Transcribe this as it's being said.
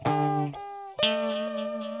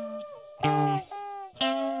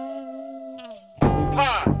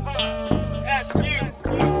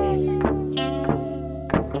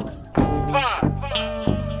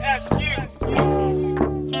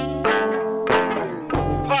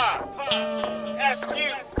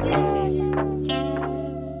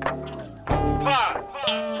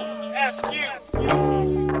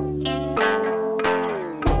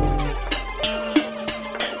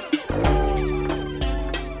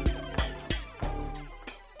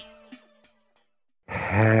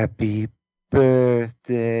Happy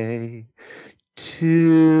birthday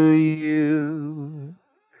to you.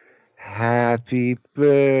 Happy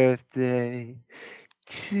birthday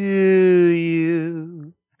to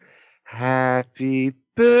you. Happy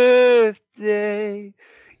birthday,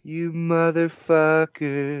 you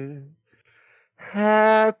motherfucker.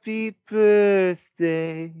 Happy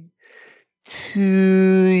birthday to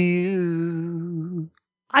you.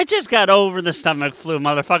 I just got over the stomach flu,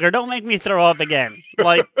 motherfucker. Don't make me throw up again.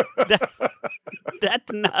 Like,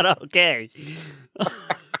 that's not okay.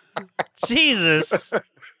 Jesus.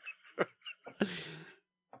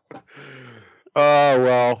 Oh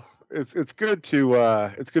well, it's good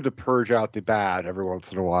to purge out the bad every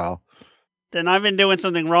once in a while. Then I've been doing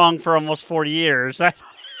something wrong for almost 40 years.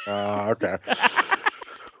 Okay.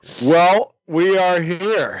 Well, we are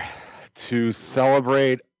here to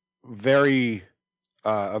celebrate a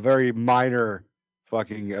very minor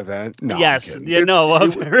fucking event. No, yes, I'm a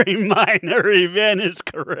very minor event is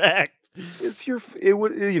correct.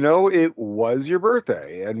 It was your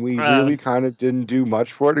birthday, and we really kind of didn't do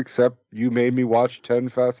much for it, except you made me watch 10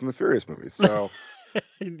 Fast and the Furious movies. So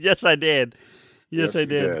yes, I did. Yes, I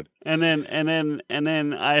did. And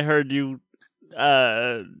then I heard you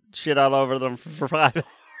shit all over them for 5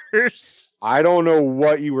 hours. I don't know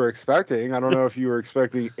what you were expecting. I don't know if you were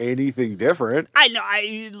expecting anything different. I know.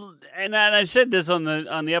 I said this on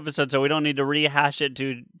the episode, so we don't need to rehash it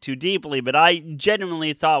too deeply. But I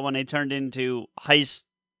genuinely thought when they turned into heist,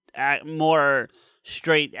 more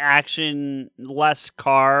straight action, less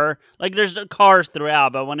car. Like there's cars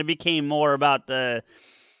throughout, but when it became more about the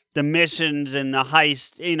missions and the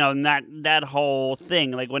heist, and that whole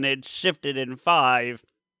thing, like when it shifted in 5,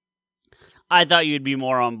 I thought you'd be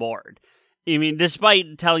more on board. I mean,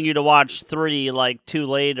 despite telling you to watch 3 like 2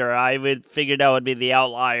 later, I figured that would be the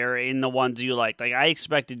outlier in the ones you liked. Like I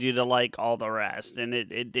expected you to like all the rest, and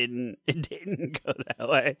it didn't go that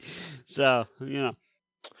way. So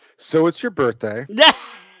So it's your birthday,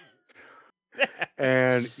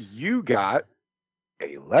 and you got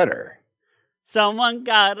a letter. Someone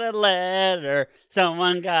got a letter.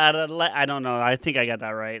 Someone got a letter. I don't know. I think I got that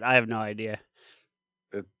right. I have no idea.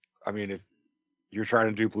 If you're trying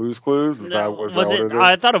to do Blue's Clues, was that what it is?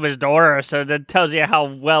 I thought it was Dora, so that tells you how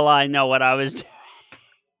well I know what I was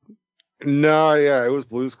doing. No, yeah, it was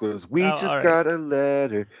Blue's Clues. We just got a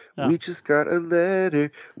letter. Oh. We just got a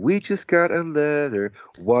letter. We just got a letter.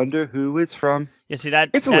 Wonder who it's from. You see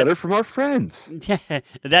it's a letter from our friends. Yeah,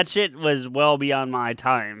 that shit was well beyond my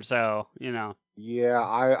time. So Yeah,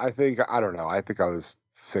 I think I don't know. I think I was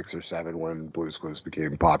 6 or 7 when Blue's Clues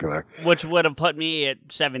became popular, which would have put me at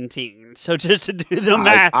 17. So just to do the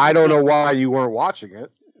math, I don't know why you weren't watching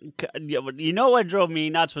it. You know what drove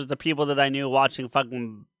me nuts was the people that I knew watching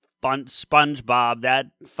fucking SpongeBob, that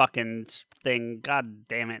fucking thing. God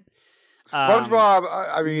damn it.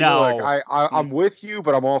 SpongeBob, I'm with you,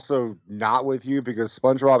 but I'm also not with you because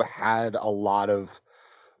SpongeBob had a lot of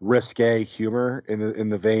risque humor in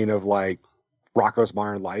the vein of like Rocko's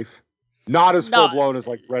Modern Life. Not as full blown as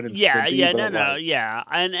like Ren and Stimpy. Yeah,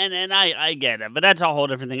 and I get it, but that's a whole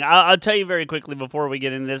different thing. I'll tell you very quickly before we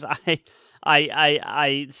get into this.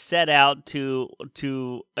 I set out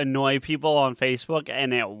to annoy people on Facebook,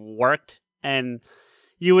 and it worked. And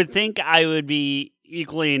you would think I would be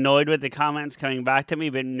equally annoyed with the comments coming back to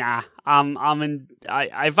me, but nah.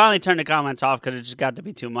 I finally turned the comments off because it just got to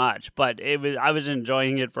be too much. But I was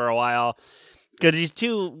enjoying it for a while because these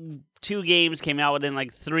two games came out within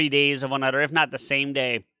like 3 days of one another, if not the same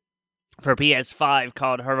day, for PS5,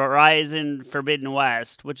 called Horizon Forbidden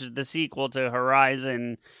West, which is the sequel to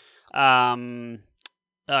Horizon.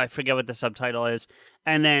 I forget what the subtitle is,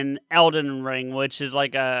 and then Elden Ring, which is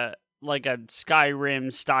like a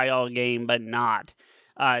Skyrim style game, but not.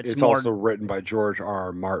 It's also written by George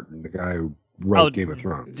R. Martin, the guy who wrote Game of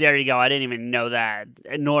Thrones. There you go. I didn't even know that,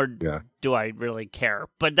 nor do I really care.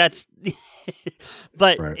 But that's,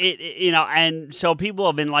 but right. And so people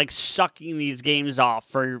have been like sucking these games off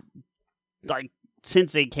for like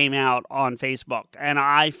since they came out on Facebook, and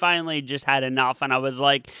I finally just had enough, and I was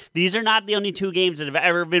like, these are not the only 2 games that have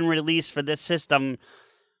ever been released for this system.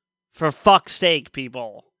 For fuck's sake,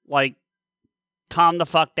 people, like, calm the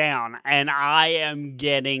fuck down. And I am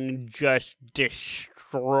getting just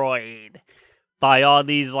destroyed by all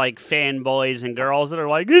these like fanboys and girls that are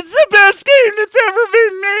like, it's the best game that's ever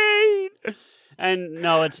been made. And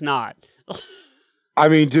no, it's not. I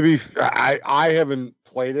mean, I haven't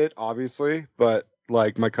played it, obviously, but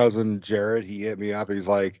like my cousin Jared, he hit me up.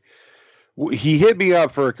 He hit me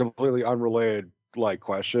up for a completely unrelated like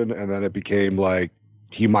question, and then it became like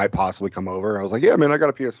he might possibly come over. I was like, yeah, man, I got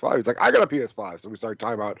a PS5. He's like, I got a PS5. So we started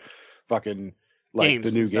talking about fucking like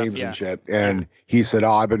the new games and shit. And he said,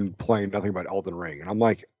 "Oh, I've been playing nothing but Elden Ring." And I'm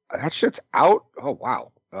like, "That shit's out? Oh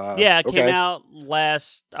wow." It came out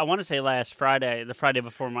I want to say last Friday, the Friday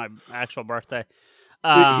before my actual birthday.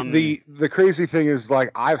 The crazy thing is,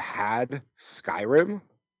 like, I've had Skyrim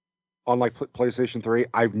on like PlayStation 3.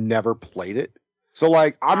 I've never played it. So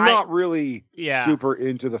like I'm not really super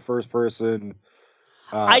into the first person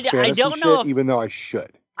fantasy don't know shit, even though I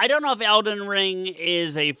should. I don't know if Elden Ring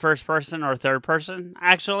is a first person or third person,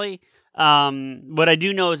 actually. What I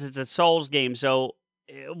do know is it's a Souls game. So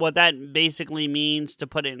what that basically means, to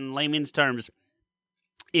put it in layman's terms,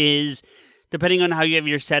 is depending on how you have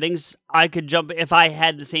your settings, I could jump, if I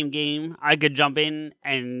had the same game, I could jump in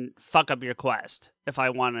and fuck up your quest if I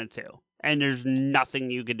wanted to. And there's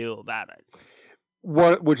nothing you could do about it.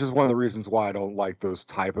 Which is one of the reasons why I don't like those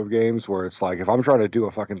type of games where it's like, if I'm trying to do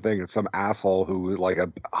a fucking thing and some asshole who like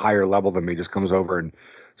a higher level than me just comes over and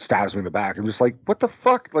stabs me in the back, I'm just like, what the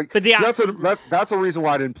fuck? Like, but that's a reason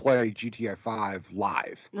why I didn't play GTA 5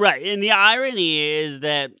 live. Right, and the irony is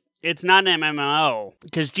that it's not an MMO,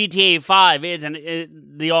 because GTA 5 is, and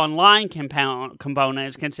the online component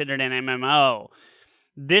is considered an MMO.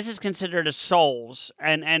 This is considered a Souls,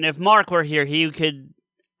 and if Mark were here, he could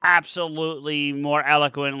absolutely more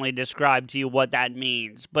eloquently describe to you what that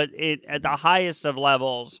means. But it at the highest of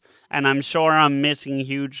levels, and I'm sure I'm missing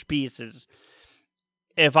huge pieces.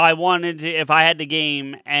 If I had the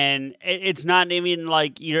game, and it's not even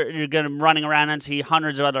like you're gonna running around and see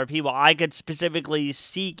hundreds of other people, I could specifically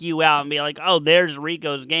seek you out and be like, oh, there's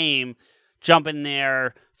Rico's game, jump in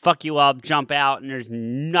there, fuck you up, jump out, and there's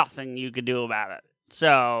nothing you could do about it.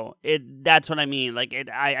 So that's what I mean. Like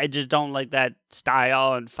I just don't like that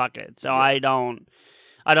style, and fuck it. So I don't,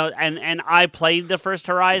 and I played the first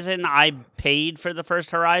Horizon. I paid for the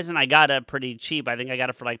first Horizon. I got it pretty cheap. I think I got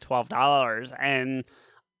it for like $12, and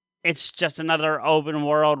it's just another open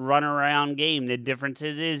world run around game. The difference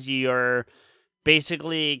is you're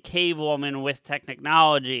basically a cave woman with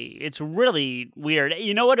technology. It's really weird.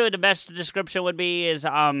 You know what the best description would be is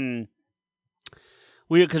because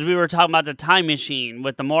we were talking about the time machine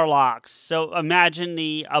with the Morlocks. So imagine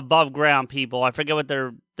the above ground people. I forget what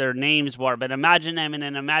their names were, but imagine them, and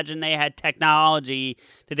then imagine they had technology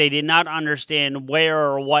that they did not understand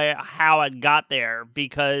how it got there,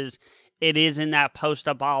 because it is in that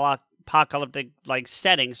post-apocalyptic like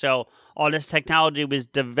setting. So all this technology was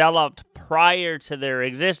developed prior to their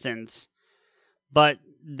existence, but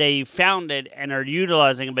they found it and are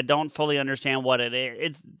utilizing it, but don't fully understand what it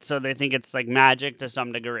is. So they think it's like magic to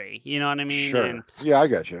some degree. You know what I mean? Sure. Yeah, I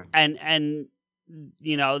got you. And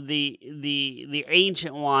you know, the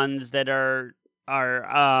ancient ones that are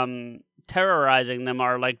terrorizing them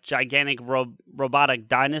are like gigantic robotic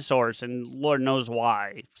dinosaurs, and Lord knows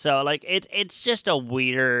why. So like it's just a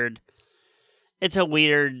weird.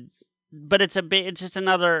 But it's just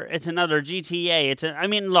another GTA. I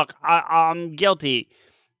mean, look, I'm guilty.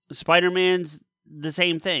 Spider-Man's the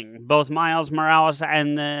same thing, both Miles Morales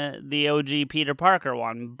and the OG Peter Parker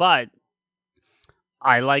one, but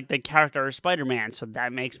I like the character of Spider-Man, so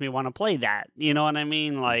that makes me want to play that. You know what I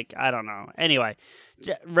mean? Like, I don't know. Anyway,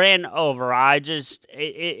 ran over.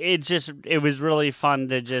 It was really fun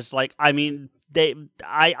to just like, I mean,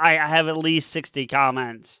 I have at least 60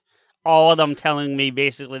 comments. All of them telling me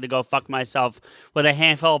basically to go fuck myself, with a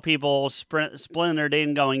handful of people splintered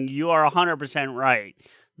in going, you are 100% right.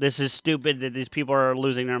 This is stupid that these people are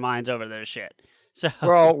losing their minds over this shit. So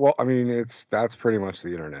well, I mean, that's pretty much the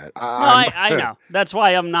internet. I know. That's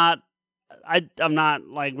why I'm not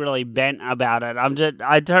like really bent about it.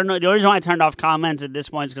 The reason why I turned off comments at this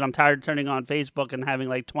point is because I'm tired of turning on Facebook and having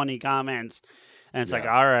like 20 comments, and it's like,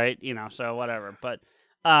 all right, you know, so whatever. But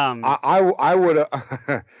I would.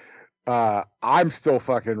 I'm still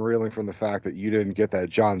fucking reeling from the fact that you didn't get that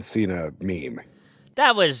John Cena meme.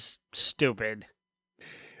 That was stupid.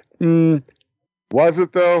 Was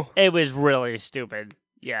it though? It was really stupid.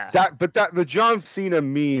 Yeah. The John Cena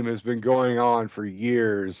meme has been going on for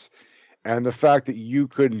years, and the fact that you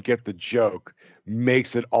couldn't get the joke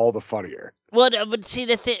makes it all the funnier. Well, but see,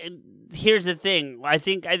 here's the thing. I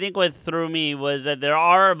think what threw me was that there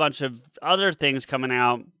are a bunch of other things coming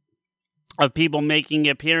out of people making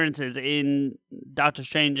appearances in Doctor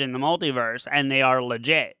Strange in the Multiverse, and they are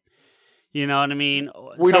legit. You know what I mean?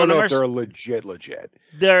 We don't know if they're legit.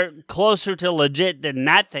 They're closer to legit than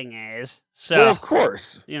that thing is. So, well, of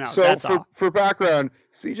course. You know, so that's for background,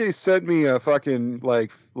 CJ sent me a fucking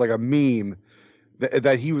like a meme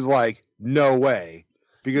that he was like, no way,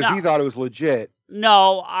 because he thought it was legit.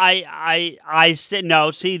 No, I said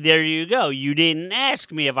no. See, there you go. You didn't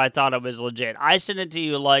ask me if I thought it was legit. I sent it to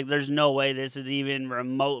you like, there's no way this is even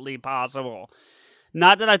remotely possible.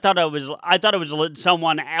 Not that I thought it was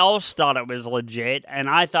someone else thought it was legit, and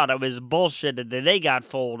I thought it was bullshit that they got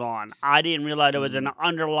fooled on. I didn't realize it was an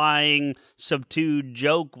underlying subdued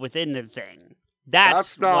joke within the thing.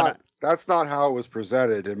 That's not how it was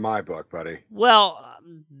presented in my book, buddy. Well,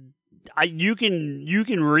 you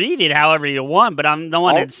can read it however you want, but I'm the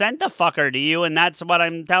one that sent the fucker to you, and that's what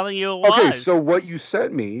I'm telling you it was. Okay, so what you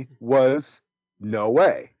sent me was no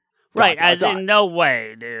way. Right, in no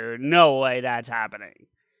way, dude. No way that's happening.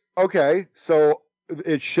 Okay, so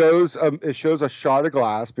it shows a shot of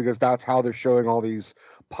glass because that's how they're showing all these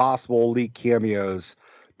possible leaked cameos,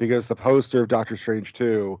 because the poster of Doctor Strange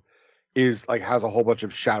 2 is like has a whole bunch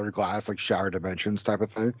of shattered glass, like shattered dimensions type of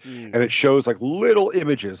thing. And it shows like little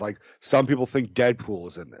images. Like some people think Deadpool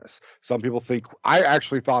is in this. Some people think, I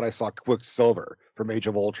actually thought I saw Quicksilver from Age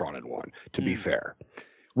of Ultron in one, to be fair.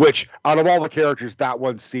 Which, out of all the characters, that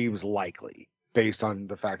one seems likely, based on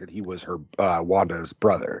the fact that he was her Wanda's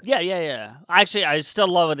brother. Yeah. Actually, I still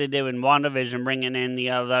love what they did in WandaVision, bringing in the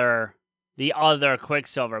other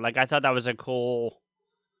Quicksilver. Like, I thought that was a cool...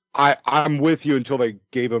 I'm with you until they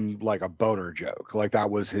gave him, like, a boner joke. Like, that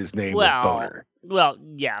was his name, Boner. Well,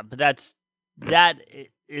 yeah, but that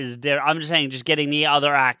is there. I'm just saying, just getting the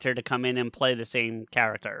other actor to come in and play the same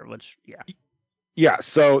character, which, yeah. Yeah,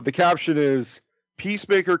 so the caption is...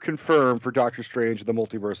 Peacemaker confirmed for Doctor Strange in the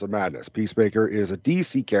Multiverse of Madness. Peacemaker is a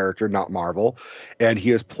DC character, not Marvel, and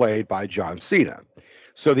he is played by John Cena.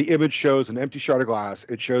 So the image shows an empty shard of glass,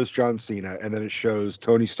 it shows John Cena, and then it shows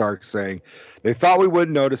Tony Stark saying, they thought we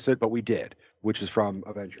wouldn't notice it, but we did, which is from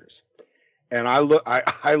Avengers. And I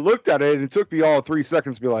looked at it, and it took me all 3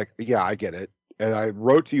 seconds to be like, yeah, I get it. And I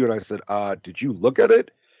wrote to you, and I said, did you look at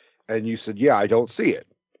it? And you said, yeah, I don't see it.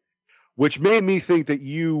 Which made me think that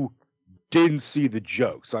you... didn't see the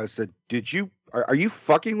joke. So I said, are you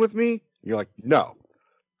fucking with me? And you're like, no.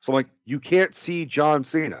 So I'm like, you can't see John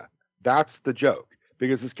Cena. That's the joke.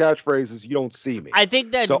 Because his catchphrase is, you don't see me. I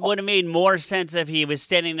think that would have made more sense if he was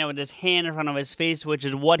standing there with his hand in front of his face, which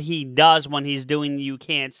is what he does when he's doing you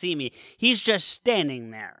can't see me. He's just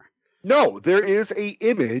standing there. No, there is a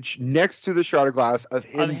image next to the shard of glass of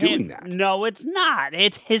him doing that. No, it's not.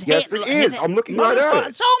 It's his hand. Yes, it is. I'm looking right at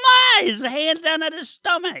it. So am I. His hand's down at his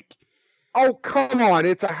stomach. Oh, come on.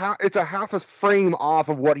 It's a half a frame off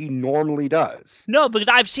of what he normally does. No, because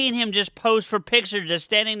I've seen him just pose for pictures just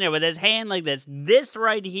standing there with his hand like this. This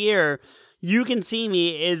right here, you can see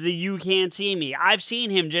me, is the you can't see me. I've seen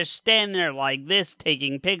him just stand there like this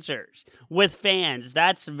taking pictures with fans.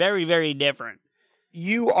 That's very, very different.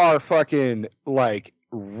 You are fucking, like,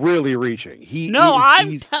 really reaching.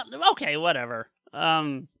 Okay, whatever.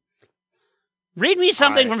 Read me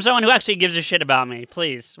something from someone who actually gives a shit about me,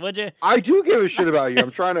 please, would you? I do give a shit about you. I'm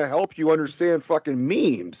trying to help you understand fucking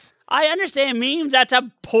memes. I understand memes. That's a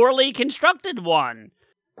poorly constructed one.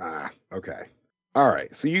 Okay. All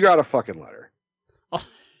right. So you got a fucking letter.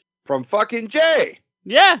 From fucking Jay.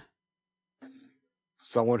 Yeah.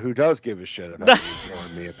 Someone who does give a shit about you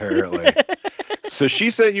ignoring me, apparently. So she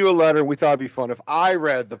sent you a letter. We thought it'd be fun if I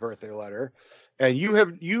read the birthday letter. And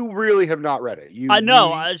you really have not read it. I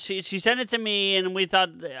know. She sent it to me, and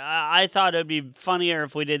I thought it'd be funnier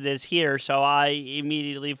if we did this here, so I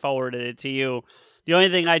immediately forwarded it to you. The only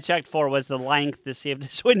thing I checked for was the length to see if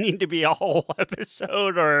this would need to be a whole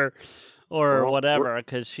episode or whatever,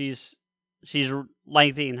 because she's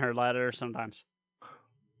lengthening her letter sometimes.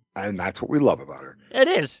 And that's what we love about her. It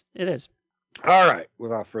is. All right.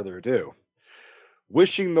 Without further ado.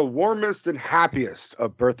 Wishing the warmest and happiest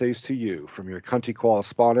of birthdays to you from your cunty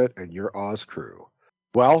correspondent and your Oz crew.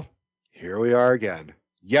 Well, here we are again.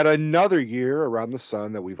 Yet another year around the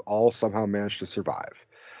sun that we've all somehow managed to survive.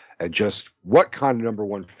 And just what kind of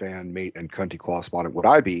 #1 fan, mate, and cunty correspondent would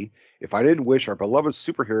I be if I didn't wish our beloved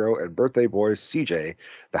superhero and birthday boy CJ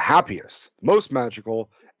the happiest, most magical,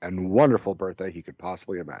 and wonderful birthday he could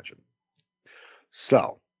possibly imagine.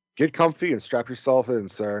 So, get comfy and strap yourself in,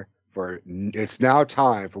 sir. For it's now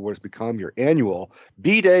time for what has become your annual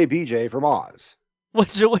B-Day BJ from Oz.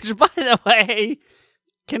 Which, by the way,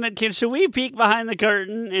 should we peek behind the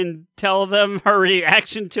curtain and tell them her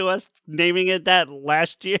reaction to us naming it that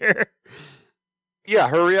last year? Yeah,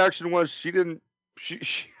 her reaction was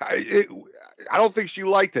I don't think she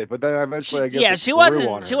liked it, but then eventually I guess she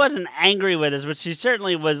wasn't angry with us, but she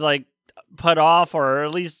certainly was like put off or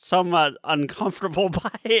at least somewhat uncomfortable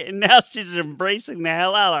by it, and now she's embracing the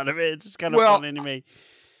hell out of it. It's just kind of funny to me.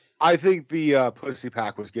 I think the pussy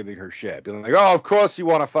pack was giving her shit, being like, "Oh, of course you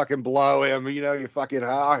want to fucking blow him, you fucking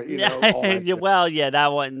all that well, yeah,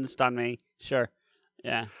 that wouldn't stun me. Sure,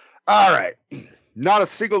 yeah. All right, Not a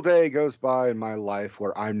single day goes by in my life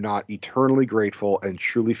where I'm not eternally grateful and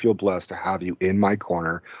truly feel blessed to have you in my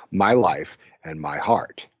corner, my life, and my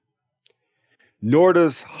heart. Nor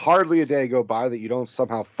does hardly a day go by that you don't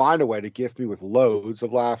somehow find a way to gift me with loads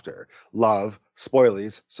of laughter, love,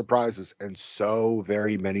 spoilies, surprises, and so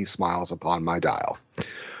very many smiles upon my dial.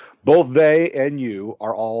 Both they and you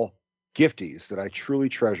are all gifties that I truly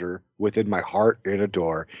treasure within my heart and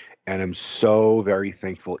adore, and am so very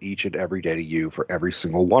thankful each and every day to you for every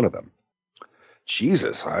single one of them.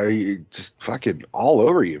 Jesus, I just fucking all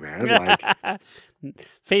over you, man. Like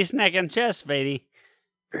face, neck, and chest, baby.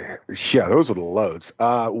 Yeah, those are the loads.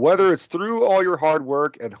 Whether it's through all your hard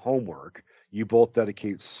work and homework, you both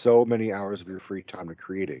dedicate so many hours of your free time to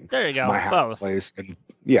creating. There you go. My happy both. place and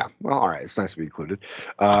yeah, well, all right, it's nice to be included.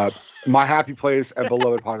 My happy place and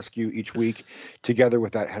beloved Podeskew each week, together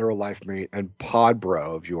with that hetero life mate and pod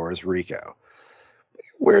bro of yours, Rico.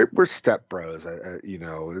 We're step bros, you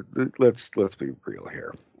know. Let's be real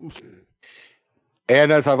here.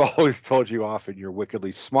 And as I've always told you often, you're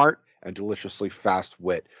wickedly smart and deliciously fast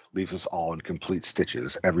wit leaves us all in complete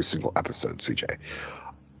stitches every single episode, CJ.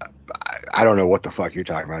 I don't know what the fuck you're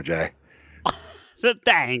talking about, Jay.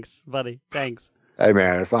 Thanks, buddy. Thanks. Hey,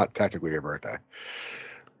 man, it's not technically your birthday.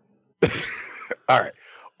 All right.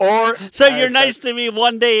 Or so you're nice to me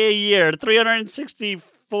one day a year,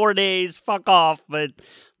 364 days, fuck off, but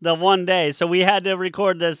the one day. So we had to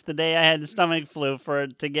record this the day I had the stomach flu for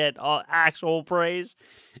it to get actual praise.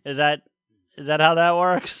 Is that how that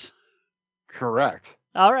works? Correct.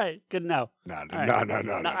 All right. Good to know. No.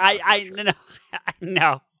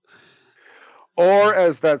 No. Or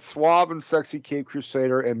as that suave and sexy Cape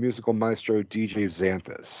Crusader and musical maestro DJ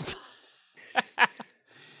Xanthus.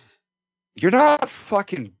 You're not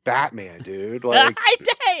fucking Batman, dude. Like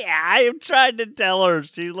I am trying to tell her.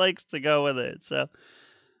 She likes to go with it. So.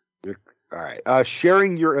 All right.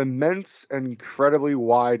 Sharing your immense and incredibly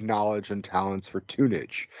wide knowledge and talents for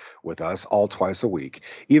tunage with us all twice a week,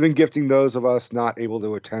 even gifting those of us not able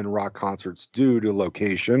to attend rock concerts due to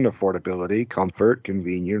location, affordability, comfort,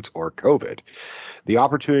 convenience, or COVID. The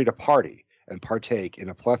opportunity to party and partake in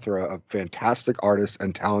a plethora of fantastic artists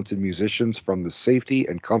and talented musicians from the safety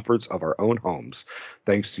and comforts of our own homes,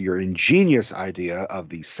 thanks to your ingenious idea of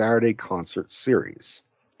the Saturday concert series.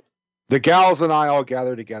 The gals and I all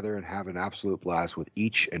gather together and have an absolute blast with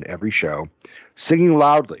each and every show, singing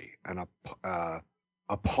loudly and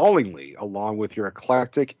appallingly along with your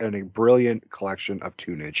eclectic and a brilliant collection of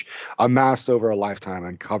tunage, amassed over a lifetime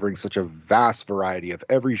and covering such a vast variety of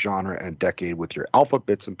every genre and decade with your Alpha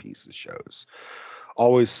Bits and Pieces shows.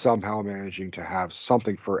 Always somehow managing to have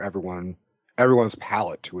something for everyone's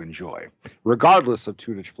palate to enjoy, regardless of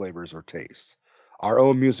tunage flavors or tastes. Our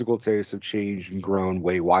own musical tastes have changed and grown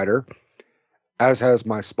way wider, as has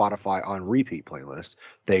my Spotify on repeat playlist,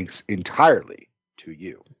 thanks entirely to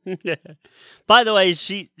you. By the way,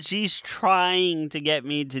 she's trying to get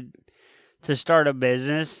me to start a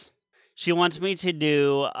business. She wants me to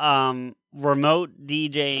do remote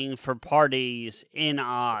DJing for parties in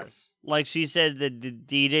Oz. Like she says, the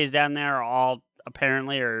DJs down there are all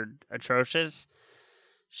apparently are atrocious.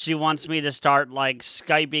 She wants me to start like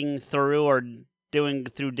Skyping through or doing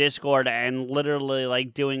through Discord and literally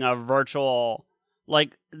like doing a virtual,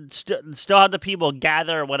 like still have the people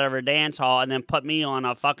gather at whatever dance hall and then put me on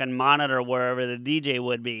a fucking monitor wherever the DJ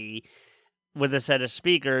would be with a set of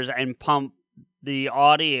speakers and pump the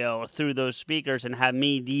audio through those speakers and have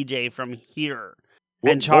me DJ from here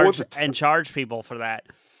and charge people for that.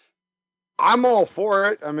 I'm all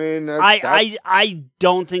for it. I mean, I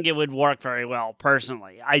don't think it would work very well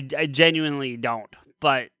personally. I genuinely don't.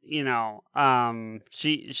 But you know,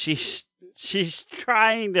 she's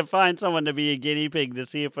trying to find someone to be a guinea pig to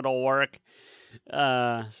see if it'll work.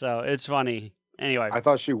 So it's funny. Anyway, I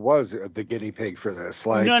thought she was the guinea pig for this.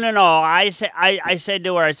 Like, no. I said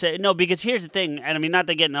to her, no, because here's the thing, and I mean, not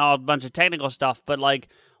to get into a bunch of technical stuff, but like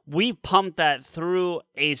we pump that through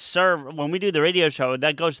a server when we do the radio show.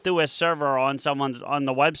 That goes through a server on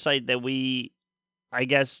the website that we, I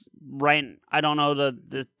guess, rent. I don't know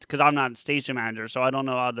the because I'm not station manager, so I don't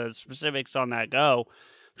know how the specifics on that go.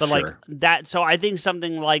 But sure. Like that, so I think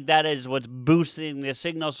something like that is what's boosting the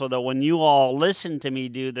signal, so that when you all listen to me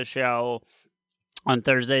do the show on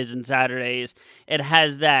Thursdays and Saturdays, it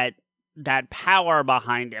has that power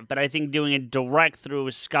behind it. But I think doing it direct through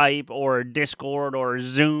Skype or Discord or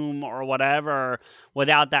Zoom or whatever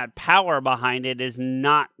without that power behind it is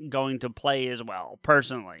not going to play as well.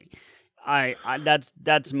 Personally, I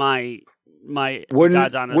that's my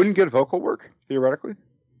God's honest. Wouldn't get vocal work theoretically.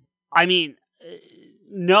 I mean,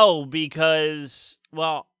 no, because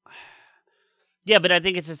well, Yeah, but I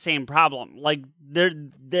think it's the same problem. Like,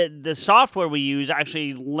 the software we use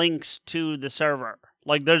actually links to the server.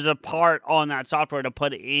 Like, there's a part on that software to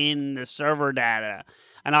put in the server data,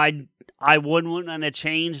 and I wouldn't want to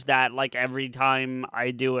change that like every time I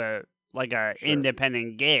do a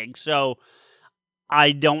independent gig. So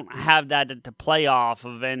I don't have that to play off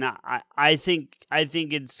of, and I think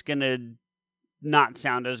it's gonna not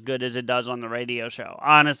sound as good as it does on the radio show.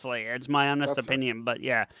 Honestly, it's my honest opinion. Right. But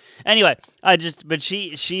yeah. Anyway, but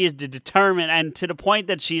she is determined, and to the point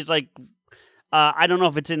that she's like, I don't know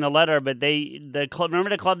if it's in the letter, but remember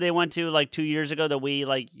the club they went to like 2 years ago that we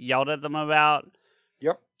like yelled at them about?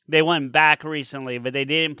 Yep. They went back recently, but they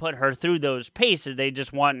didn't put her through those paces. They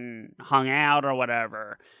just went and hung out or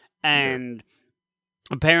whatever. And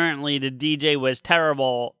apparently the DJ was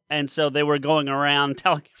terrible, and so they were going around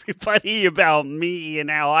telling everybody about me and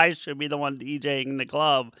how I should be the one DJing the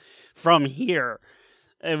club from here.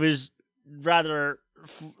 It was rather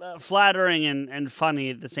flattering and funny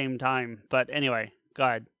at the same time. But anyway, go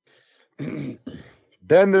ahead.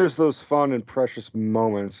 Then there's those fun and precious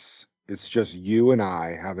moments. It's just you and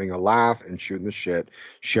I having a laugh and shooting the shit,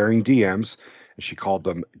 sharing DMs. And she called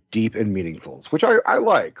them deep and meaningfuls, which I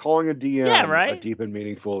like. Calling a DM a deep and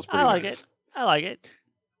meaningful is pretty nice. I like it.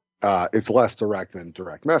 It's less direct than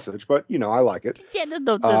direct message, but, I like it.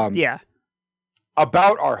 Yeah, yeah.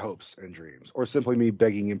 About our hopes and dreams, or simply me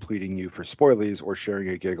begging and pleading you for spoilies, or sharing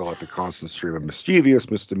a giggle at the constant stream of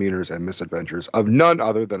mischievous misdemeanors and misadventures of none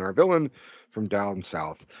other than our villain from down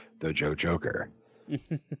south, the Joe Joker.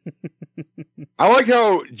 I like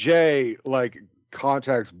how Jay,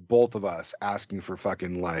 contacts both of us asking for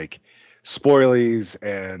fucking, spoilies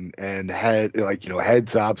and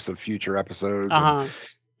heads ups of future episodes. Uh-huh.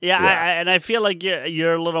 And I feel like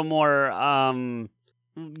you're a little more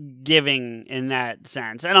giving in that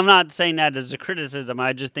sense, and I'm not saying that as a criticism.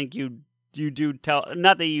 I just think you do tell,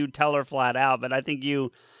 not that you tell her flat out, but I think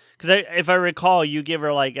you, because if I recall, you give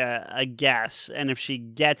her like a guess, and if she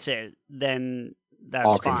gets it, then that's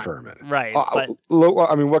I'll fine. Confirm it. Right. But,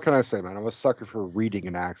 I mean, what can I say, man? I'm a sucker for reading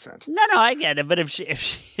an accent. No, I get it. But if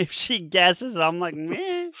she guesses, I'm like,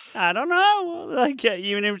 meh, I don't know. Like,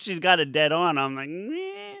 even if she's got it dead on, I'm like,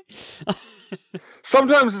 meh.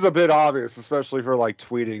 Sometimes it's a bit obvious, especially for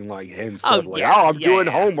tweeting hints of I'm doing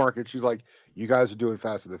homework, and she's like, you guys are doing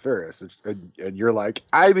Fast and the Furious, and you're like,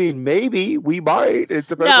 I mean, maybe we might. It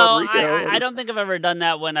depends on Rico. I don't think I've ever done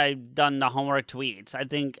that when I've done the homework tweets. I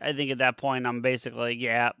think at that point I'm basically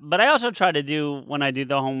but I also try to do, when I do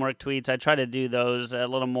the homework tweets, I try to do those a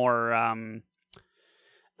little more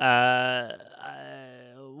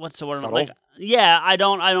what's the word? Subtle? I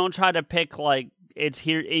don't try to pick it's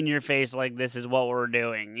here in your face, this is what we're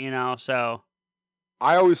doing, so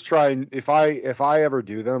I always try, and if I ever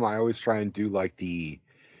do them, I always try and do the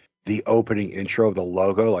opening intro of the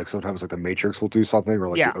logo. Sometimes the Matrix will do something,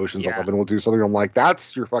 or the Ocean's 11 will do something. I'm like,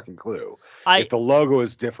 that's your fucking clue. If the logo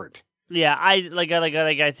is different. Yeah,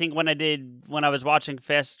 I think when I was watching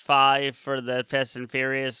Fast 5 for the Fast and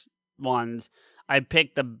Furious ones, I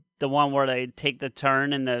picked the one where they take the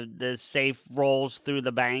turn and the safe rolls through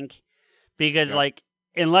the bank, because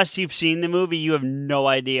unless you've seen the movie, you have no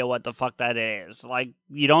idea what the fuck that is.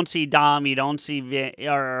 You don't see Dom, you don't see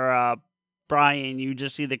Brian, you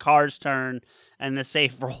just see the cars turn and the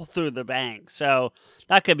safe roll through the bank. So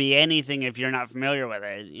that could be anything if you're not familiar with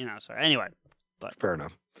it, So anyway, but fair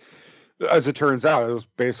enough. As it turns out, it was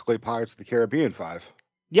basically Pirates of the Caribbean 5.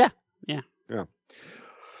 Yeah.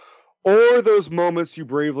 Or those moments you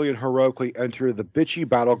bravely and heroically enter the bitchy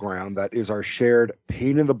battleground that is our shared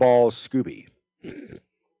pain in the balls Scooby.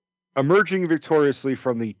 Emerging victoriously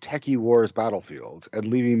from the Techie Wars battlefield and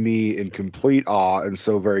leaving me in complete awe and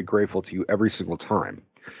so very grateful to you every single time.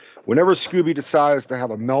 Whenever Scooby decides to have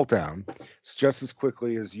a meltdown, it's just as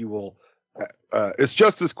quickly as you well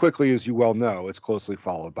know, it's closely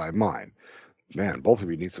followed by mine. Man, both of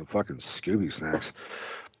you need some fucking Scooby snacks.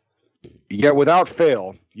 Yet without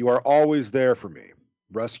fail, you are always there for me,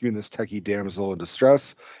 rescuing this techie damsel in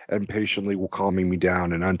distress and patiently calming me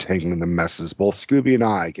down and untangling the messes both Scooby and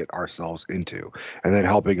I get ourselves into, and then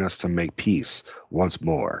helping us to make peace once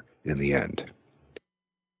more in the end.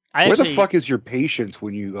 Where the fuck is your patience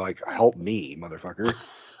when you help me, motherfucker?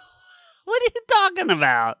 What are you talking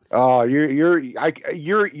about? Oh,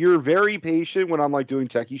 you're very patient when I'm doing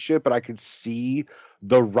techie shit, but I can see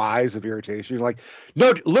the rise of irritation. You're like,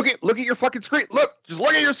 no, look at your fucking screen. Just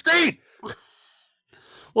look at your screen.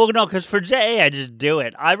 Well, no, because for Jay, I just do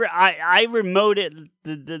it. I remoted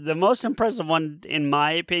the most impressive one, in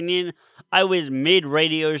my opinion. I was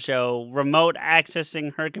mid-radio show, remote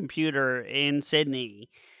accessing her computer in Sydney,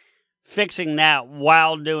 fixing that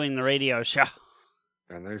while doing the radio show.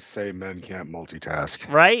 And they say men can't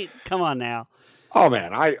multitask. Right? Come on now. Oh,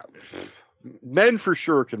 man. Men for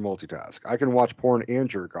sure can multitask. I can watch porn and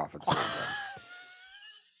jerk off at the same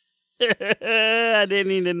time. I didn't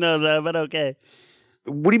need to know that, but okay.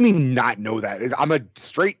 What do you mean not know that? I'm a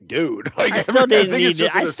straight dude. Like, I still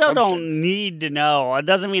don't need to know. It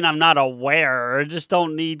doesn't mean I'm not aware. I just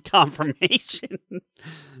don't need confirmation.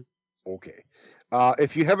 Okay.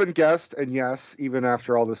 If you haven't guessed, and yes, even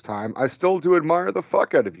after all this time, I still do admire the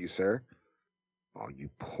fuck out of you, sir. Oh, you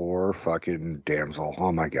poor fucking damsel.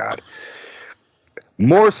 Oh, my God.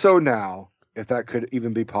 More so now, if that could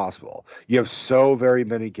even be possible. You have so very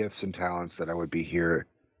many gifts and talents that I would be here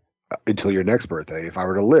until your next birthday if I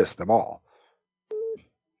were to list them all.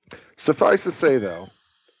 Suffice to say, though.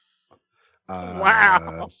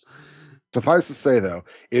 Wow. Suffice to say, though,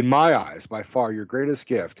 in my eyes, by far your greatest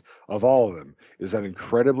gift of all of them is that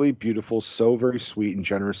incredibly beautiful, so very sweet and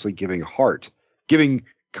generously giving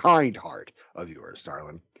kind heart of yours,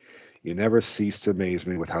 darling. You never cease to amaze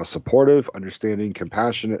me with how supportive, understanding,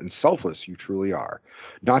 compassionate, and selfless you truly are.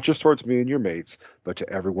 Not just towards me and your mates, but to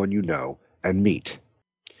everyone you know and meet.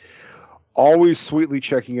 Always sweetly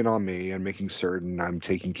checking in on me and making certain I'm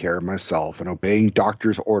taking care of myself and obeying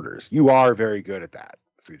doctor's orders. You are very good at that,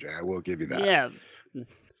 CJ. I will give you that. Yeah.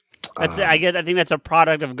 I think that's a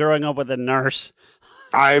product of growing up with a nurse.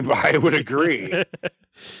 I would agree.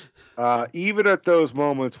 Even at those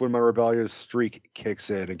moments when my rebellious streak kicks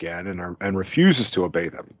in again and refuses to obey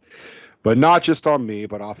them. But not just on me,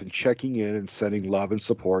 but often checking in and sending love and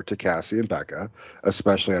support to Cassie and Becca,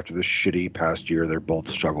 especially after the shitty past year they're both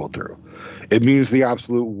struggled through. It means the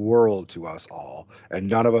absolute world to us all, and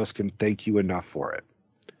none of us can thank you enough for it.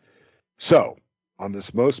 So, on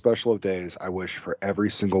this most special of days, I wish for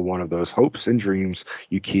every single one of those hopes and dreams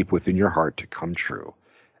you keep within your heart to come true.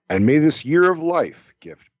 And may this year of life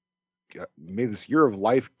gift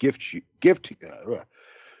you.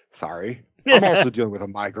 Sorry. I'm also dealing with a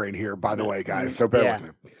migraine here, by the way, guys, so bear with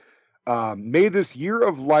me. May this year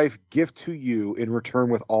of life gift to you in return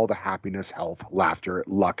with all the happiness, health, laughter,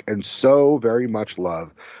 luck, and so very much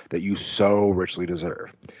love that you so richly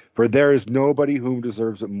deserve. For there is nobody whom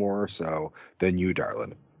deserves it more so than you,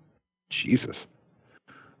 darling. Jesus.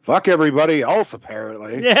 Fuck everybody else,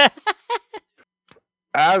 apparently. Yeah.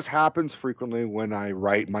 As happens frequently when I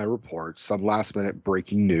write my reports, some last-minute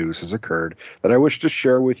breaking news has occurred that I wish to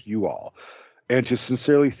share with you all, and to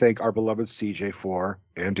sincerely thank our beloved CJ for,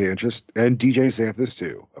 and DJ Xanthus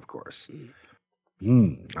too, of course.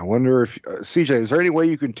 I wonder if, CJ, is there any way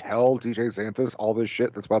you can tell DJ Xanthus all this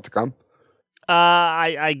shit that's about to come?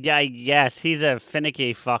 I guess he's a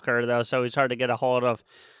finicky fucker, though, so he's hard to get a hold of.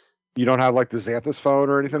 You don't have, like, the Xanthus phone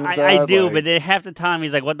or anything like that? I do, but half the time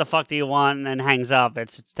he's like, what the fuck do you want? And then hangs up.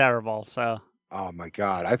 It's terrible, so. Oh, my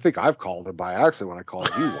God. I think I've called him by accident when I called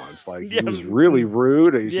you once. Like, he was really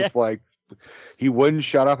rude. And he's just like, he wouldn't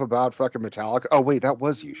shut up about fucking Metallica. Oh, wait, that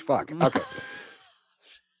was you. Fuck. Okay.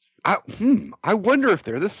 I wonder if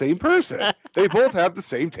they're the same person. They both have the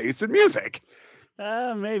same taste in music.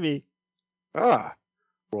 Maybe.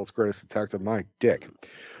 World's greatest detective, my dick.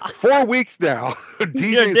 4 weeks now.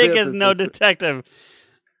 Your dick is no detective.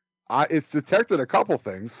 It's detected a couple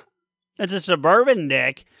things. It's a suburban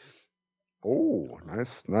dick. Oh,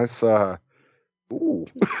 nice. Ooh.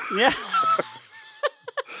 Yeah.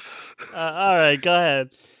 All right, go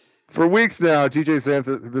ahead. For weeks now, DJ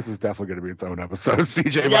Xanthus, this is definitely going to be its own episode.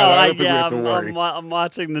 CJ, I don't think we have to worry. I'm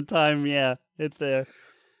watching the time. Yeah, it's there.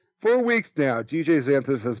 For weeks now, DJ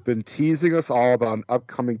Xanthus has been teasing us all about an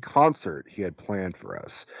upcoming concert he had planned for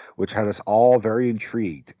us, which had us all very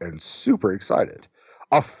intrigued and super excited.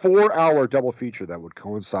 A 4-hour double feature that would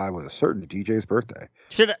coincide with a certain DJ's birthday.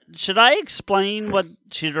 Should I explain what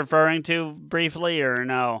she's referring to briefly, or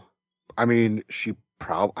no? I mean,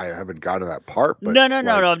 I haven't got to that part. But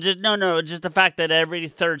No. Just the fact that every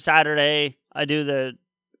third Saturday I do the.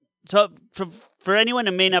 So for anyone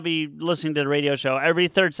who may not be listening to the radio show, every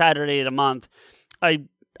third Saturday of the month, I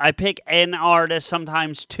pick an artist,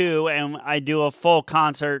 sometimes two, and I do a full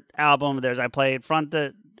concert album of theirs. I play it from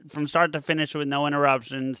start to finish with no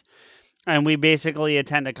interruptions, and we basically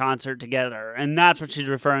attend a concert together. And that's what she's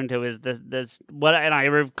referring to is this what, and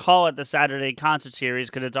I call it the Saturday concert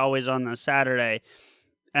series because it's always on the Saturday.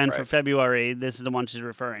 And for February, this is the one she's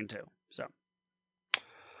referring to. So.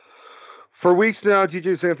 For weeks now,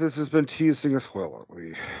 DJ Xanthus has been teasing us. Was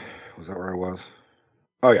that where I was?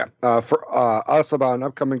 Oh, yeah. For us about an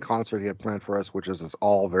upcoming concert he had planned for us, which is us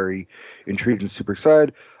all very intrigued and super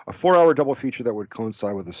excited. A 4-hour double feature that would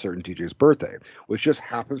coincide with a certain DJ's birthday, which just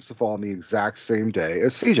happens to fall on the exact same day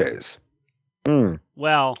as CJ's.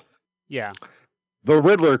 Well, yeah. The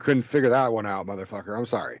Riddler couldn't figure that one out, motherfucker. I'm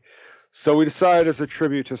sorry. So we decided as a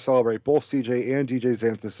tribute to celebrate both CJ and DJ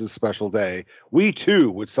Xanthus' special day, we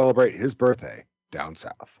too would celebrate his birthday down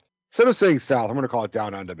south. Instead of saying south, I'm going to call it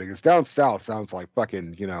down under because down south sounds like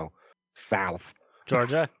fucking, south.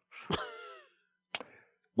 Georgia.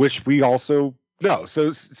 Which we also know.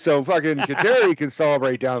 So fucking Kateri can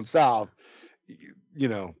celebrate down south,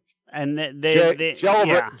 And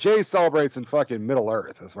Jay celebrates in fucking Middle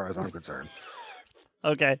Earth, as far as I'm concerned.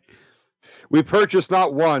 Okay. We purchased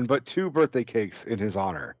not one, but 2 birthday cakes in his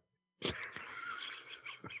honor.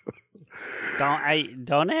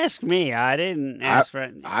 Don't ask me. I didn't ask for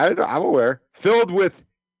it. I'm aware. Filled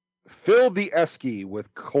the esky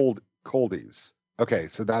with coldies. Okay,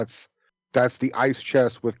 so that's the ice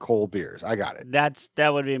chest with cold beers. I got it.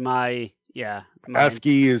 That would be my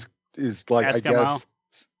esky is like Eskimo. I guess.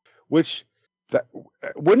 Which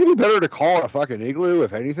wouldn't it be better to call it a fucking igloo?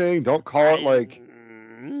 If anything, don't call it like.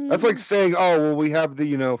 That's like saying, oh well, we have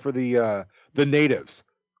the for the natives.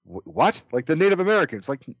 What? Like the Native Americans?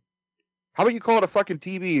 Like, how about you call it a fucking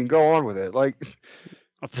TB and go on with it? Like,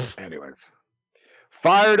 anyways.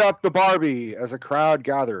 Fired up the Barbie as a crowd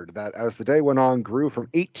gathered that as the day went on grew from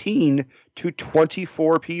 18 to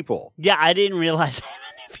 24 people. Yeah, I didn't realize how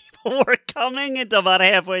many people were coming until about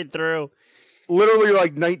halfway through. Literally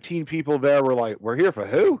like 19 people there were like, we're here for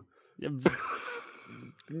who?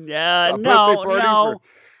 No.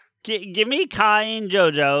 Give me Kai and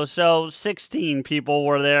JoJo. So 16 people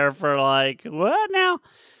were there for like, what now?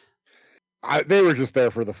 They were just there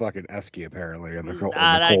for the fucking esky, apparently. And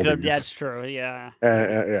that's true, yeah.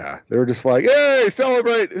 Yeah. They were just like, hey,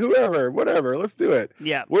 celebrate whoever, whatever, let's do it.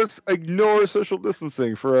 Yeah. Let's ignore social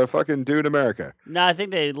distancing for a fucking dude in America. No, I think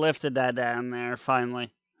they lifted that down there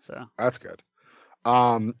finally. So that's good.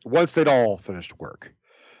 Once they'd all finished work.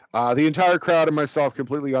 The entire crowd and myself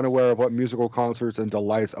completely unaware of what musical concerts and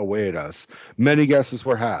delights awaited us. Many guesses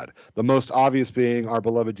were had, the most obvious being our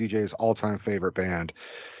beloved DJ's all-time favorite band,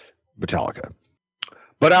 Metallica.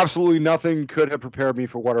 But absolutely nothing could have prepared me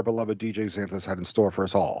for what our beloved DJ Xanthus had in store for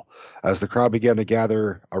us all. As the crowd began to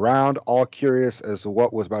gather around, all curious as to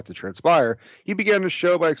what was about to transpire, he began the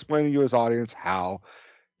show by explaining to his audience how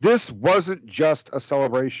this wasn't just a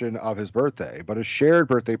celebration of his birthday, but a shared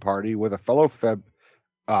birthday party with a fellow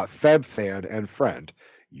Feb fan and friend,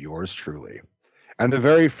 yours truly. And the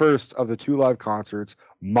very first of the 2 live concerts,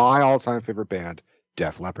 my all-time favorite band,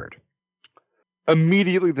 Def Leppard.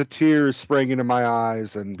 Immediately the tears sprang into my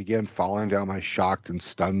eyes and began falling down my shocked and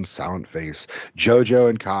stunned silent face. JoJo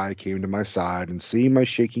and Kai came to my side and, seeing my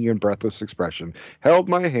shaking and breathless expression, held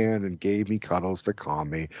my hand and gave me cuddles to calm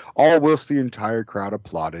me, all whilst the entire crowd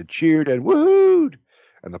applauded, cheered, and woohooed.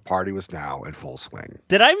 And the party was now in full swing.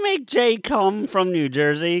 Did I make Jay come from New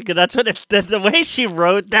Jersey? Because that's what the way she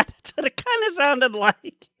wrote that, that's what it kind of sounded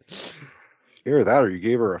like. Either that or you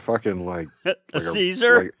gave her a fucking like a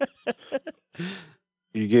Caesar.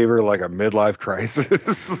 You gave her like a midlife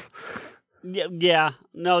crisis. Yeah.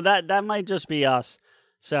 No, that might just be us.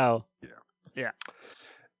 So yeah.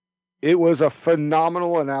 It was a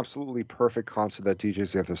phenomenal and absolutely perfect concert that DJ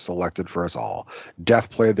Xanthus selected for us all. Def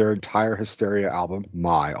played their entire Hysteria album,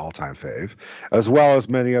 my all-time fave, as well as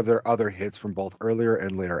many of their other hits from both earlier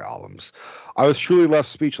and later albums. I was truly left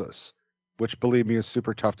speechless, which, believe me, is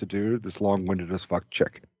super tough to do, this long-winded as fuck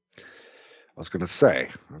chick. I was going to say.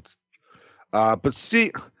 But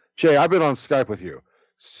see, Jay, I've been on Skype with you.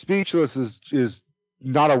 Speechless is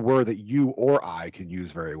not a word that you or I can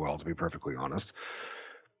use very well, to be perfectly honest.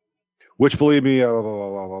 Which, believe me,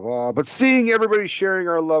 but seeing everybody sharing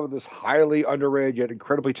our love of this highly underrated yet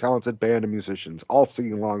incredibly talented band of musicians, all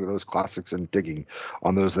singing along to those classics and digging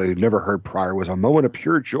on those they've never heard prior, was a moment of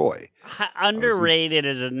pure joy. Underrated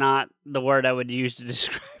is not the word I would use to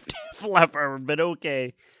describe Def Leppard, but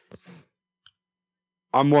okay.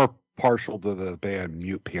 I'm more partial to the band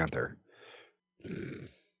Mute Panther.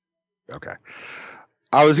 Okay.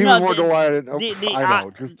 I was even more delighted. I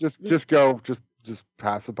know. Just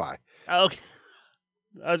pass it by. Okay.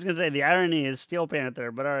 I was going to say the irony is Steel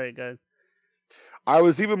Panther, but all right, good. I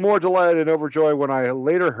was even more delighted and overjoyed when I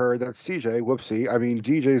later heard that DJ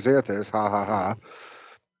Xanthus,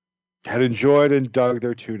 had enjoyed and dug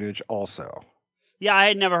their tunage also. Yeah, I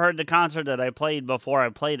had never heard the concert that I played before I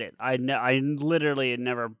played it. I literally had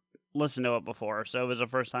never listened to it before, so it was the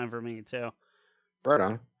first time for me, too. Right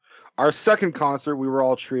on. Our second concert we were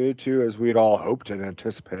all treated to, as we had all hoped and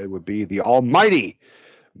anticipated, would be the almighty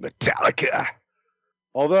Metallica.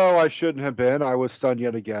 Although I shouldn't have been, I was stunned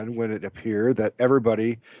yet again when it appeared that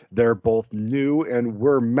everybody there both knew and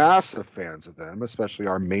were massive fans of them, especially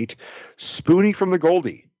our mate, Spoonie from the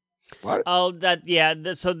Goldie. What? Oh,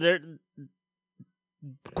 so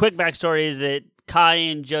quick backstory is that Kai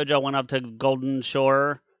and JoJo went up to Golden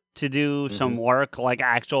Shore to do some work, like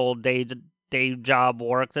actual day job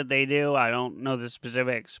work that they do. I don't know the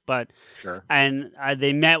specifics, but sure. And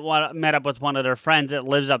they met up with one of their friends that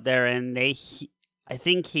lives up there, and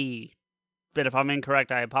but if I'm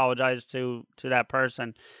incorrect, I apologize to that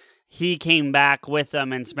person. He came back with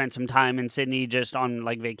them and spent some time in Sydney, just on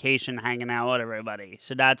like vacation, hanging out with everybody.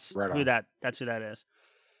 So that's who that is.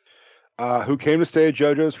 Who came to stay at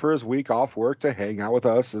JoJo's for his week off work to hang out with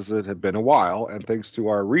us, as it had been a while, and thanks to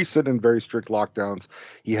our recent and very strict lockdowns,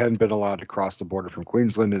 he hadn't been allowed to cross the border from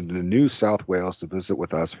Queensland into New South Wales to visit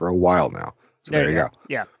with us for a while now. So there you go.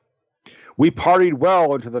 Yeah. We partied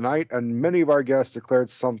well into the night, and many of our guests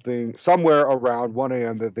declared somewhere around 1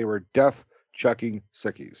 a.m. that they were chucking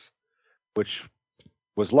sickies, which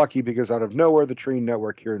was lucky because out of nowhere, the train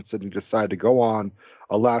network here in Sydney decided to go on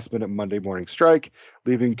a last-minute Monday morning strike,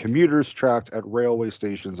 leaving commuters trapped at railway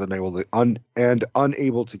stations and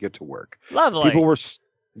unable to get to work. Lovely. People were,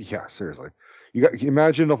 yeah, seriously. You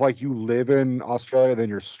imagine if like you live in Australia, then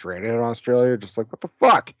you're stranded in Australia, just like what the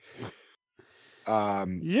fuck.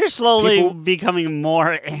 You're slowly becoming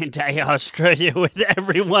more anti-Australia with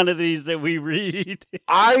every one of these that we read.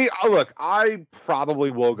 I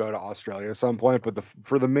probably will go to Australia at some point,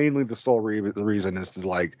 but mainly the sole reason is to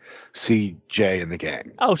like see Jay and the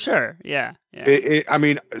gang. Oh, sure. Yeah. I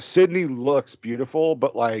mean, Sydney looks beautiful,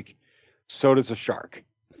 but like, so does a shark,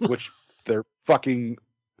 which there fucking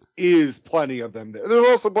is plenty of them there. There's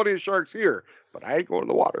also plenty of sharks here, but I ain't going to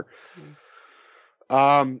the water.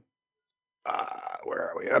 Where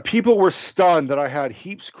are we? People were stunned that I had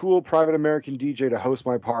heaps cool private American DJ to host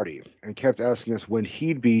my party and kept asking us when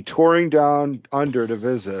he'd be touring down under to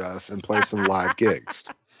visit us and play some live gigs.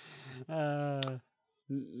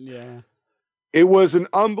 Yeah. It was an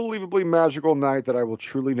unbelievably magical night that I will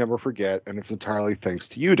truly never forget, and it's entirely thanks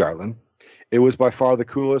to you, darling. It was by far the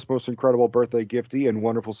coolest, most incredible birthday gifty and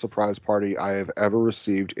wonderful surprise party I have ever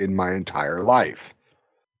received in my entire life.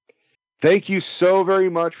 Thank you so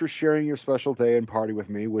very much for sharing your special day and party with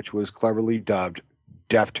me, which was cleverly dubbed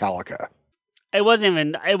Deftalica. It wasn't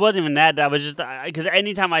even that. That was just because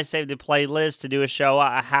anytime I save the playlist to do a show,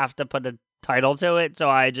 I have to put a title to it.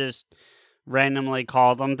 So I just randomly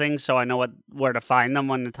call them things so I know where to find them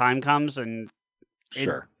when the time comes. And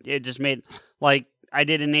it just made, like, I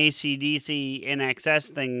did an AC/DC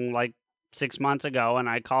INXS thing like 6 months ago, and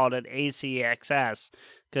I called it ACXS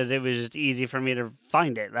because it was just easy for me to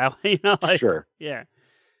find it that way, sure. Yeah.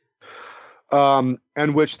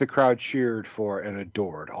 And which the crowd cheered for and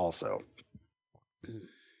adored also.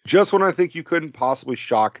 Just when I think you couldn't possibly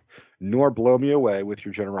shock nor blow me away with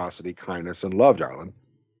your generosity, kindness, and love, darling,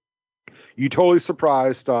 you totally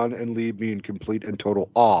surprise, stun, and leave me in complete and total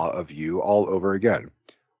awe of you all over again.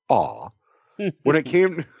 Awe. When it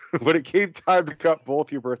came time to cut both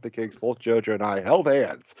your birthday cakes, both JoJo and I held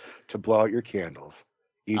hands to blow out your candles,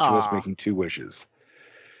 each of us making 2 wishes.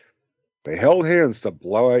 They held hands to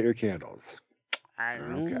blow out your candles.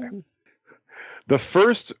 Okay. The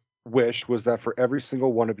first wish was that for every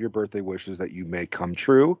single one of your birthday wishes that you may come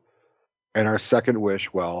true. And our second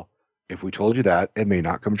wish, well, if we told you that, it may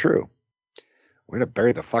not come true. We're going to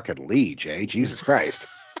bury the fucking lead, Jay. Jesus Christ.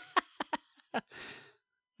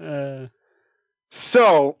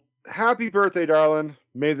 So, happy birthday, darling.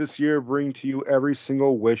 May this year bring to you every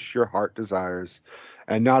single wish your heart desires,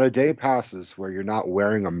 and not a day passes where you're not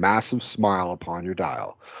wearing a massive smile upon your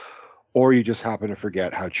dial, or you just happen to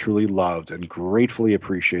forget how truly loved and gratefully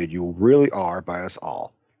appreciated you really are by us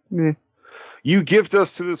all. You gift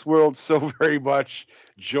us to this world so very much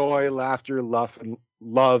joy, laughter, love,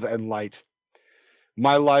 and light.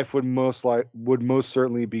 My life would most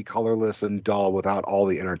certainly be colorless and dull without all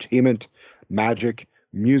the entertainment, magic,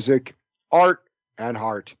 music, art, and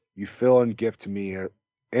heart you fill and gift to me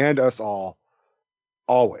and us all,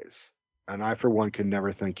 always. And I, for one, can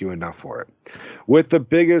never thank you enough for it. With the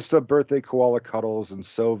biggest of birthday koala cuddles and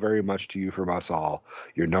so very much to you from us all,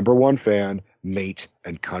 your number one fan, mate,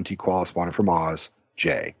 and cunty koala spawner from Oz,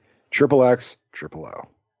 Jay. XXX, Triple O.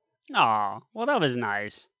 Aw, well, that was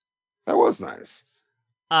nice. That was nice.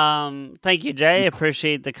 Thank you, Jay.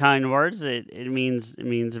 Appreciate the kind words. It means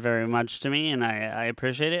very much to me, and I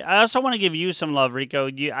appreciate it. I also want to give you some love, Rico.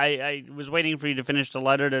 I was waiting for you to finish the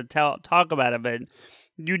letter to talk about it, but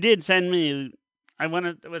you did send me. I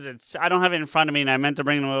don't have it in front of me, and I meant to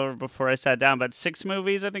bring them over before I sat down. But 6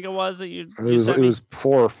 movies, I think it was that you. It was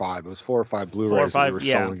 4 or 5. It was 4 or 5 Blu-rays that we were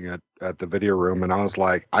selling at the video room, and I was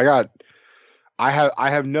like, I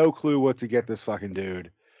have no clue what to get this fucking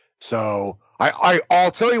dude. So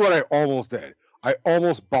I'll tell you what I almost did. I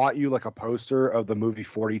almost bought you like a poster of the movie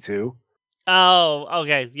 42. Oh,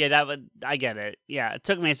 okay. Yeah, I get it. Yeah, it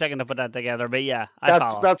took me a second to put that together, but yeah, I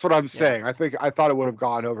follow. That's what I'm saying. I thought it would have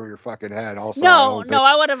gone over your fucking head. Also, no,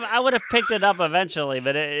 I would have picked it up eventually,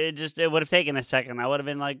 but it would have taken a second. I would have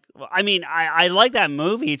been like, I mean, I like that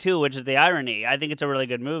movie too, which is the irony. I think it's a really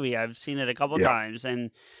good movie. I've seen it a couple times, and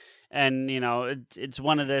you know, it's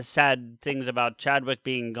one of the sad things about Chadwick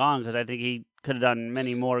being gone, because I think he could have done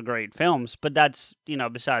many more great films, but that's, you know,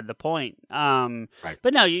 beside the point. Right.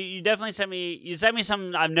 But no, you definitely sent me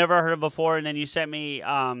something I've never heard of before, and then you sent me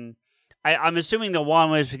I'm assuming the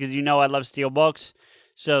one was because you know I love Steelbooks,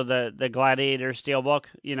 so the Gladiator Steelbook,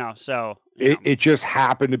 you know, so it just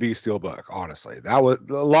happened to be Steelbook. Honestly, that was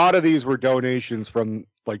a lot of these were donations from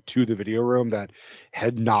like to the video room that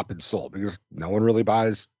had not been sold because no one really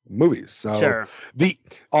buys movies. So sure.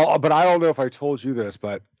 But I don't know if I told you this,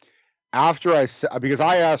 but after because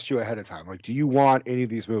I asked you ahead of time, like, do you want any of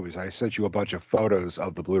these movies? I sent you a bunch of photos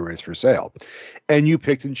of the Blu-rays for sale, and you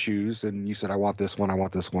picked and choose, and you said, I want this one,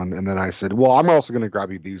 and then I said, well, I'm also going to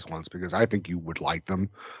grab you these ones because I think you would like them,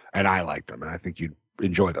 and I like them, and I think you'd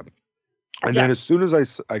enjoy them. And then as soon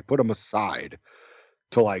as I put them aside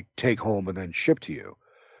to like take home and then ship to you,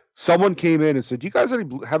 someone came in and said, do you guys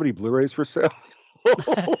have any Blu-rays for sale?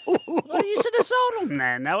 Well, you should have sold them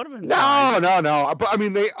then. That would have been fine. No. But I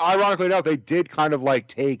mean, they ironically enough, they did kind of like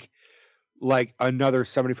take like another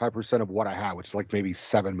 75% of what I had, which is like maybe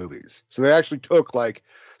 7 movies. So they actually took like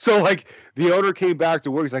the owner came back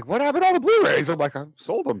to work. He's like, "What happened to all the Blu-rays?" I'm like, "I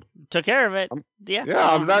sold them. Took care of it." I'm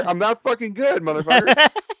that fucking good,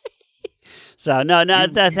 motherfucker. So no,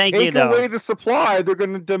 thank you though. Take away the supply, they're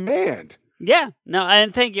going to demand. Yeah, no,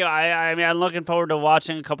 and thank you. I mean, I'm looking forward to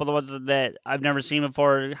watching a couple of the ones that I've never seen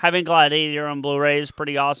before. Having Gladiator on Blu-ray is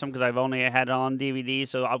pretty awesome because I've only had it on DVD,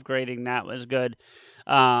 so upgrading that was good.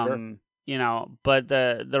 Sure. You know, but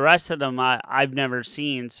the rest of them I've never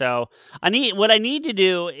seen. So what I need to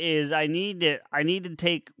do is we need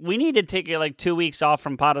to take like 2 weeks off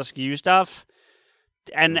from Pot Askew stuff,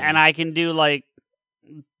 and I can do like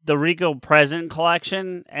the Rico Present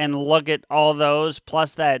collection and look at all those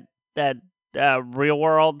plus that Real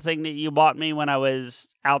World thing that you bought me when I was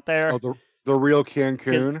out there. Oh, the Real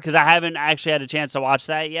Cancun. Because I haven't actually had a chance to watch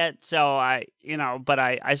that yet. So but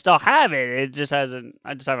I still have it. I just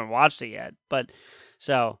haven't watched it yet. But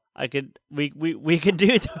so we could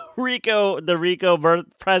do the Rico birth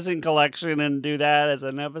present collection and do that as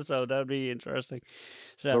an episode. That'd be interesting.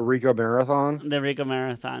 So the Rico Marathon. The Rico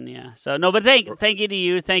Marathon, yeah. So no, but thank you to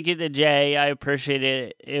you, thank you to Jay. I appreciate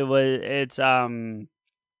it.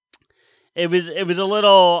 It was a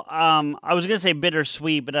little I was gonna say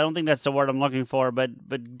bittersweet, but I don't think that's the word I'm looking for.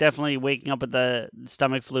 But definitely waking up with the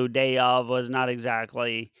stomach flu day of was not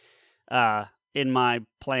exactly in my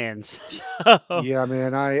plans. So. Yeah,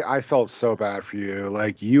 man, I felt so bad for you.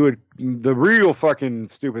 Like the real fucking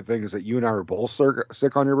stupid thing is that you and I were both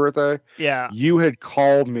sick on your birthday. Yeah, you had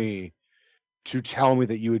called me to tell me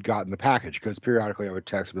that you had gotten the package because periodically I would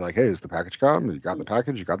text and be like, "Hey, is the package come? You got the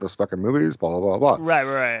package? You got those fucking movies? Blah blah blah blah."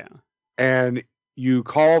 Right. And you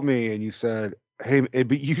called me and you said, "Hey,"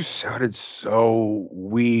 but you sounded so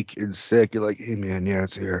weak and sick. You're like, "Hey, man, yeah,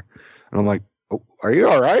 it's here." And I'm like, "Oh, are you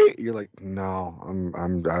all right?" You're like, "No,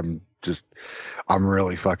 I'm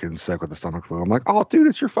really fucking sick with the stomach flu." I'm like, "Oh, dude,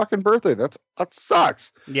 it's your fucking birthday. That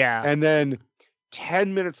sucks." Yeah. And then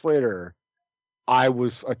 10 minutes later, I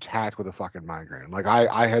was attacked with a fucking migraine. Like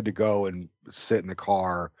I had to go and sit in the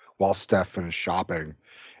car while Steph finished shopping,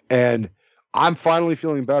 and I'm finally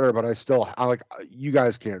feeling better, but I like, you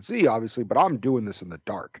guys can't see obviously, but I'm doing this in the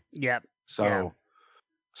dark. Yep. So yeah.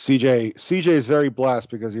 CJ is very blessed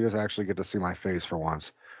because he doesn't actually get to see my face for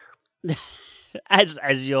once.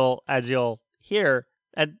 as you'll hear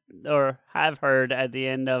or have heard at the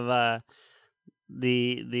end of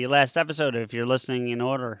the last episode if you're listening in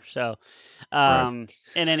order. So Right.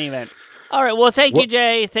 In any event. All right. Well, thank you,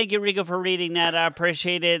 Jay. Thank you, Rico, for reading that. I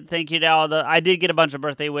appreciate it. Thank you to all I did get a bunch of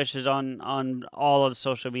birthday wishes on all of the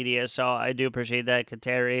social media, so I do appreciate that.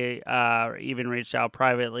 Kateri even reached out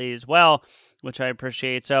privately as well, which I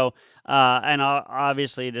appreciate. So, and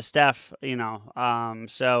obviously to Steph,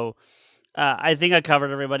 so I think I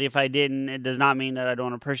covered everybody. If I didn't, it does not mean that I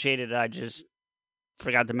don't appreciate it. I just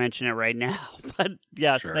forgot to mention it right now. But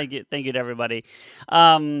yes, sure. Thank you to everybody.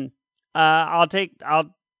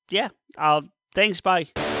 Thanks, bye.